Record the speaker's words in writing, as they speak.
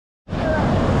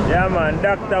Yeah man,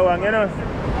 Dr. Wang, you know,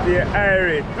 the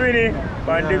Irie, Twinny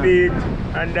on the beach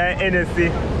and the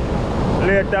NSC.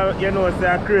 Later, you know, say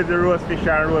a crazy roast fish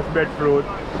and roast breadfruit.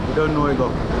 You don't know it go.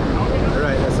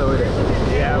 Right, that's how it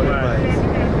is. Yeah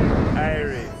man,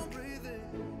 Irie.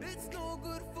 It's no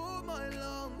good for my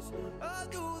lungs. I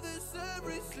do this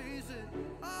every season.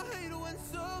 I hate when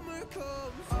summer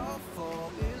comes. I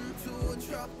fall into a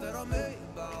trap that I made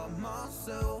by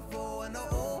myself. Oh, and I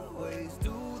always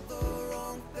do the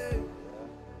wrong thing.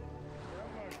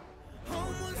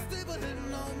 I'm unstable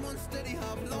and I'm unsteady.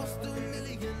 I've lost a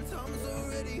million times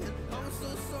already, and I'm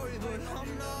so sorry, but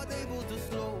I'm not able to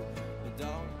slow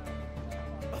down.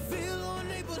 I feel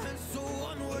unable and so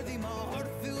unworthy. My heart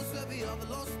feels heavy. I've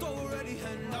lost already,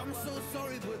 and I'm so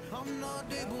sorry, but I'm not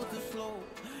able to slow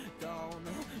down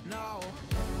now.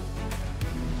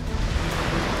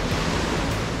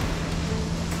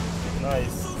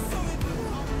 Nice.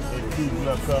 The two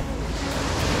blocker.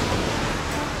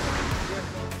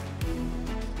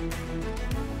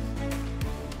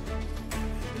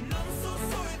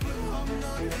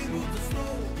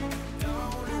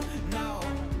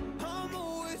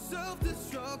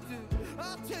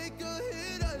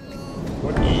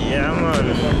 Yeah, man.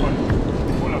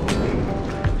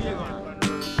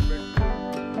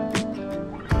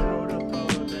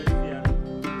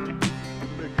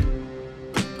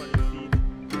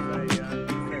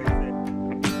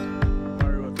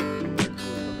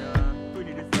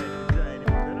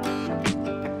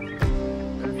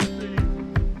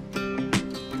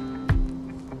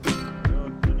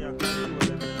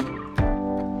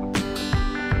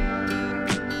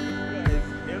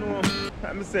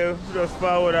 Say just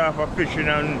forward off of fishing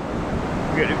and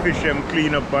get the fish them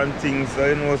clean up and things. So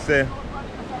you know, say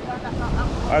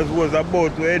as was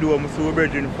about to head home, so we're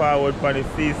bridging forward from the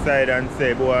seaside and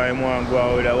say, boy, I want to go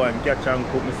out with that one catch and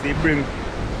cook. Me see bring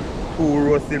 2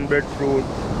 roasting breadfruit.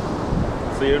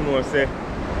 So you know, say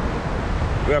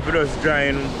we have to just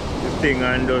join the thing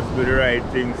and just do the right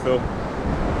thing. So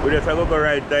we just have to go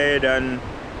right ahead and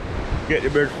get the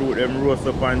breadfruit them roast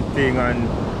up and thing, and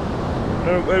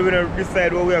well, we don't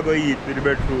decide what we are going to eat with the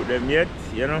breadfruit them yet,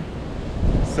 you know.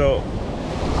 So,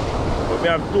 but we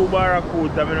have 2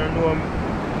 barracuda. I don't know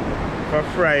for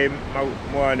fry, I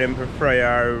want them to fry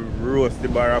or roast the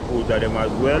barracuda them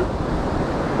as well.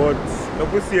 But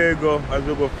if we see how it go as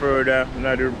we go further,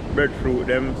 now the breadfruit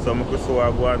them, so I could so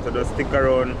I go on, so just stick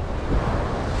around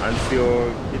and see how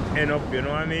it end up, you know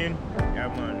what I mean? Yeah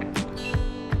man.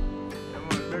 Yeah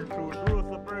man, breadfruit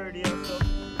roast up already and stuff.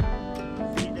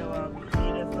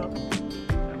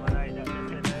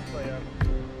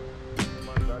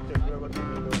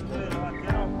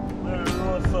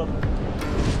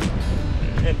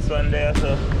 Next one there,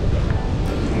 so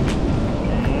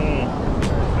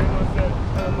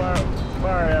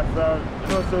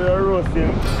so you're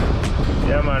roasting.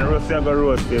 Yeah man, roasting I go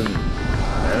roasting. You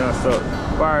know, so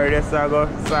bar this I go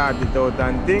sort it out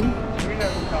and thing.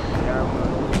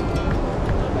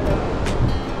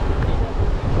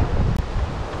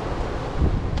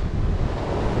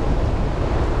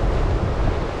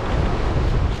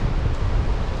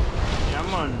 Yeah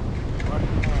man.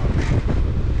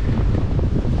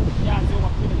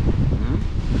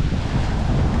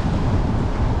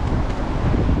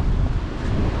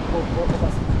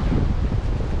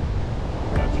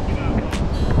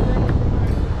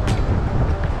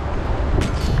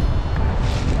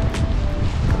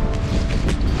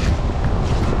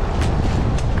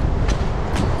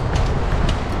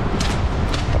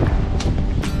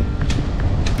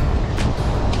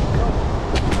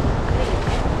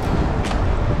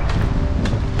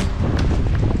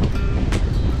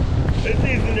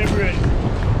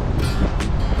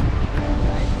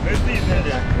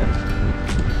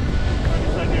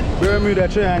 Bermuda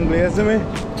triangle, you see me?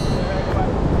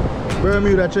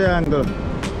 Bermuda triangle.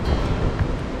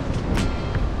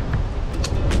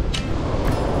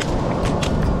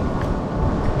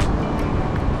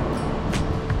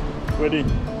 Ready?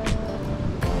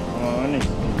 Oh, nice.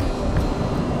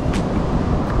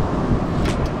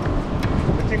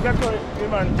 I think that's what the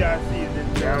man just sees it.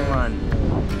 Yeah, man.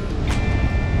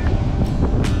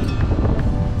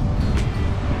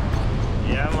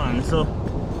 Yeah, man.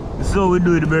 So we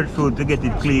do the breadfruit to get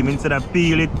it clean. Instead of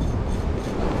peel it,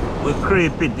 we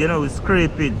scrape it, you know, we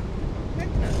scrape it.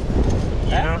 You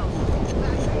know?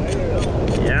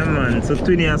 Yeah man, so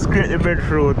Twinny has scrape the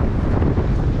breadfruit.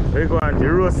 We go on to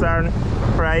roast and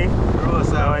fry.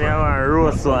 Roast and fry. Now you want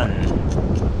roast one.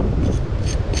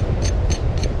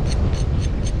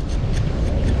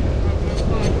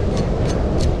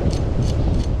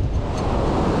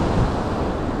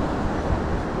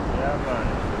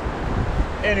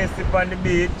 any sip on the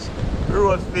beach,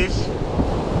 roast fish,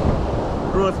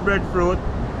 roast breadfruit.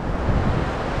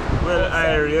 Well,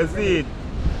 I you see it.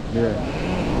 Yeah.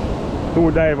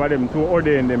 Two diver them, two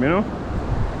ordain them, you know?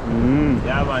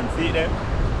 Yeah, man, see them?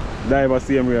 Diver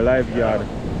same real lifeguard.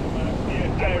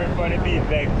 Yeah, carrying on the beach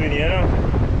like 20, you know?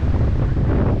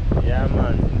 Yeah,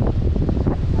 man.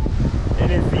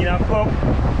 Any scene a cup,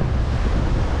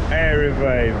 I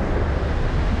revive.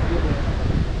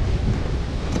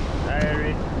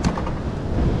 Irish.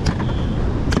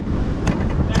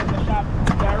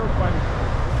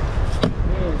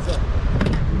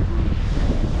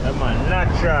 Yeah, man,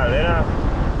 natural, you know?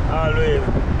 Always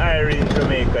Irish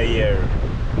Jamaica here.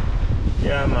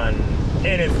 Yeah, man.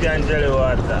 Hennessy and jelly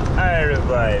water, Irish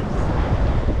vibes.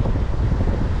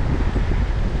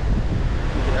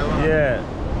 Yeah,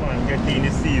 man, get in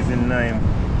the season now.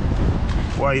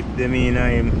 Wipe them in now.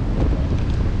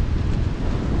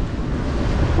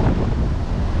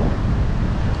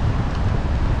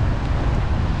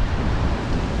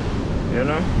 You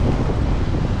know?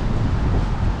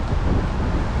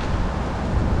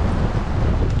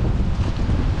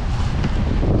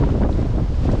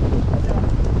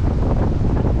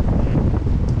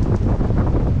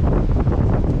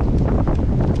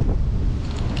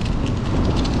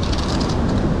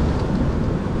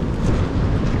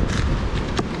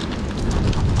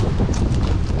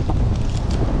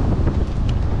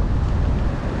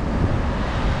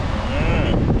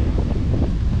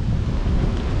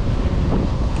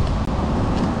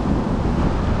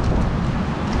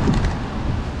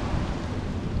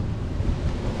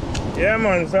 Yeah,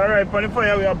 man, it's alright. For the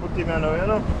fire we are putting on now, you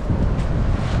know?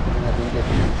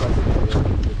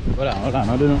 Hold on,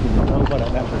 I don't know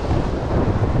about that.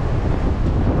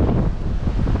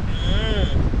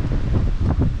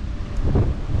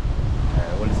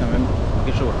 What is something?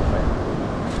 Get show the fire.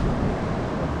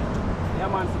 Yeah,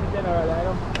 man, see the general, you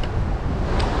know?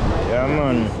 Yeah,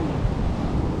 man.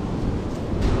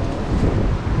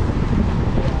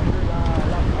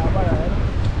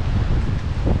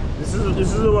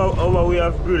 This is our way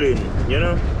of grilling, you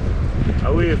know?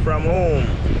 Away from home.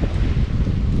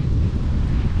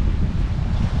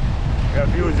 We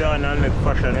have to use it on and make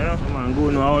fashion, you know? Man, go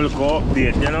now all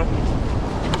update, you know?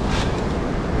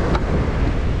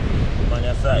 Man,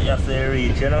 you say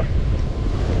reach, you know?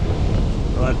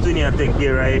 So Tunia take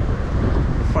care, right?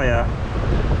 Fire.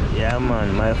 Yeah,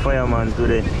 man, my fireman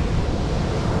today.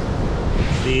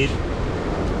 See it?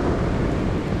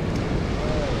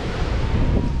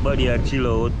 Body a chill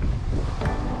out.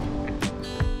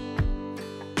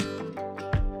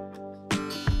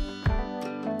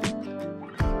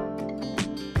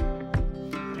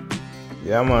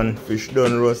 Yeah, man, fish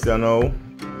done roast now.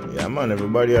 Yeah, man,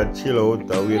 everybody a chill out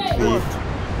and wait for it.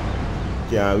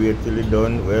 Can't wait till it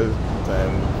done. Well,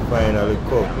 time finally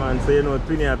cook. Yeah, man, so you know,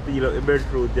 Twinny a peel out the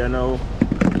breadfruit, you know.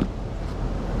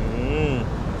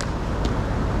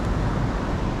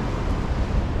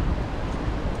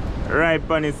 Right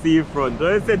on the seafront.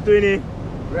 What you say, Twinny?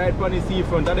 Right on the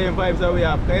seafront, that's the vibes that we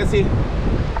have. Can you see?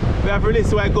 We have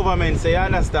released why government say, you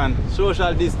understand?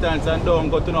 Social distance and don't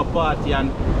go to no party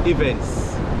and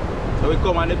events. So we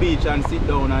come on the beach and sit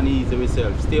down and ease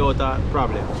ourselves. Stay out of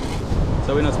problem.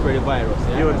 So we don't spread the virus.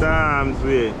 Stay out of harm's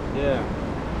way. Yeah.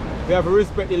 We have to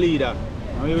respect the leader.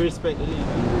 And we respect the leader.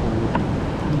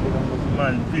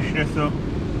 Man, fish this up.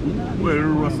 Well,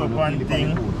 roast up and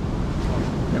thing.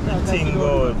 Everything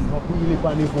goes.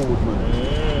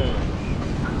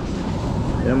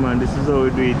 Yeah, man, this is how we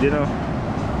do it, you know.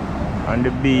 On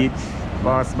the beach,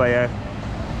 pass by a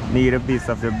need a piece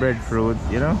of the breadfruit,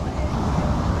 you know.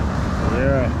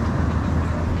 Yeah.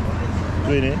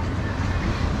 Doing it.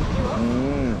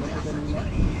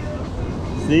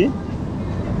 See?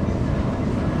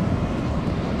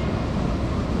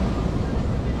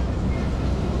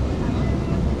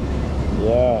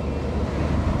 Yeah.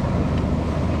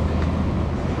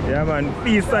 Yeah, man,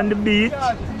 peace on the beach.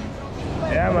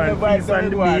 Yeah, man, peace on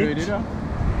the beach.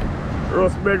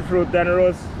 Roast breadfruit and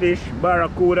roast fish,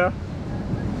 Barracuda,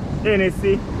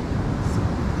 Hennessy.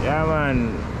 Yeah,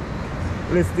 man,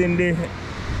 listing the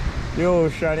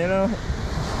ocean, you know.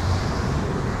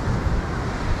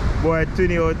 Boy,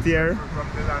 Twinny out here.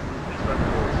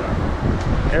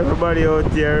 Everybody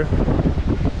out here.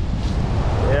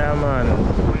 Yeah, man.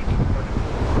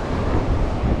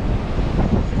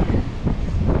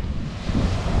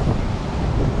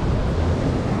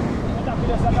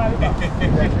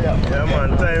 Yeah, man,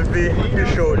 time to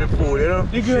show the food, you know?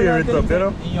 Share it up, you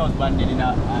know?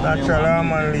 Natural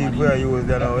almond leaf we use,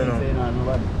 you know?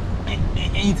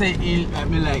 He say, I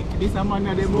mean like, this a man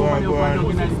that they move money up and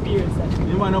down in the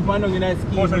the man up and down in the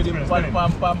ski with him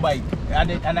pam bike.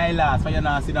 And I last, but you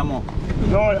not see no more.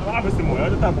 No, obviously more. I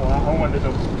just have one want to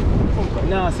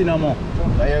No, see no more.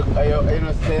 I you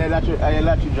know say I let you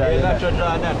draw that.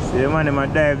 Yeah, man, I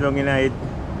dive down in it.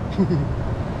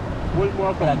 Take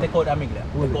out the migler.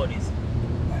 Take out this.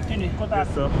 Cut out.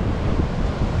 So.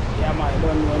 Yeah, man, I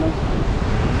don't know.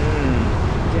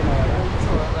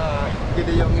 Get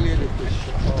the young lady fish.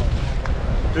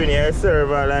 Twinny, I serve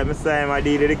like my time I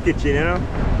did in the kitchen, you know.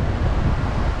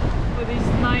 For this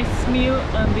nice meal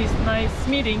and this nice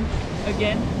meeting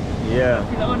again. Yeah. I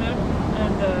feel honored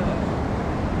and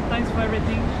thanks for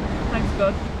everything. Thanks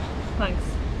God. Thanks.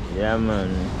 Yeah, man.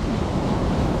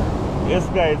 Yes,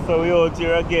 guys. So we out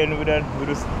here again with the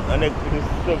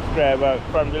subscriber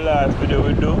from the last video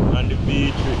we do on the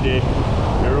beach with the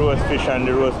roast fish and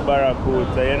the roast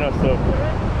barracuda, you know. So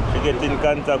she get in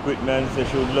contact with me and say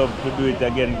she would love to do it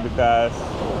again because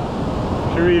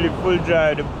she really full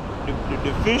dry the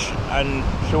fish and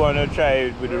she want to try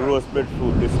it with the roast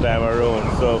breadfruit this time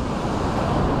around. So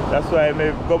that's why I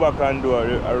may go back and do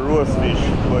a roast fish,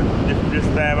 but this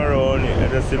time around I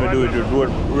just see me do it with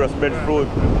roast breadfruit.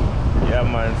 Yeah,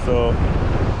 man. So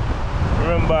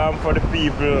remember, I'm for the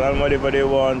people and whatever they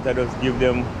want, I just give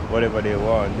them whatever they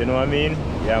want. You know what I mean?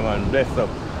 Yeah, man. Bless up.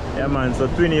 Yeah, man. So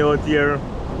Twinny out here.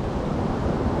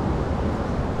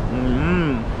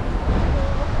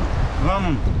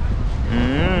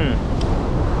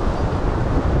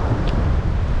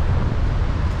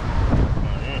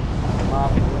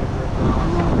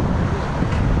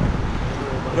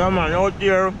 Yeah, man, out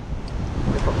here.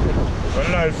 A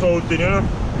nice southern, you know.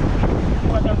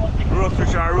 Roast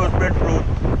fish and roast breadfruit.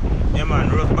 Yeah, man,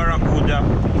 roast barracuda.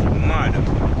 Mad.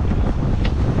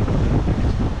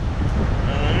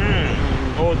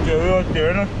 Out here,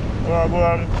 you know. Go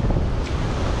on.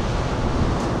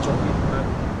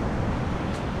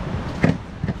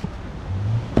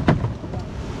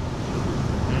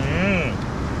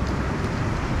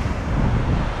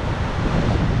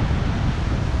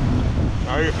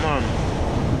 Alright, man.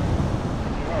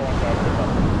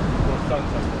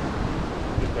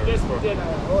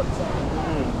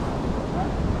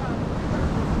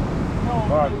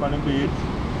 Hard on the beach.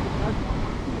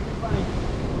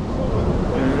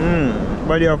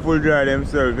 Body are full dry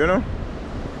themselves, you know?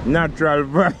 Natural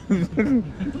vibes.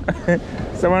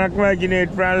 Someone come again it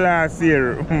from last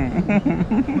year.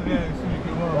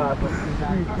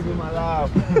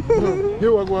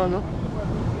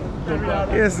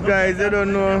 Yes, guys, I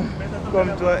don't know.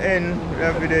 Come to an end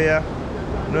of the video here.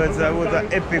 No, it was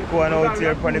an epic one out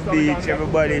here on the beach.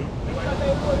 Everybody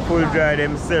full dry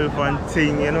themselves and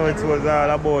thing. You know, it was all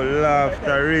about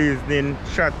laughter, reasoning,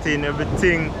 chatting,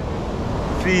 everything,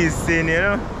 feasting, you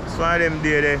know. So one of them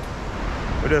days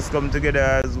we just come together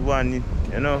as one,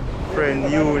 you know,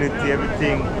 friend, unity,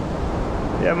 everything.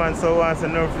 Yeah, man, so once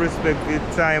enough respect for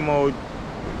time out.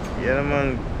 Yeah,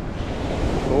 man,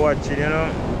 for watching, you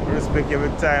know, respect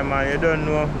every time, man. You don't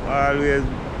know, always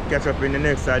catch up in the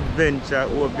next adventure.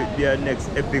 Hope it be a next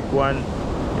epic one.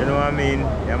 You know what I mean?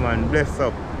 Yeah, man, bless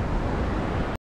up.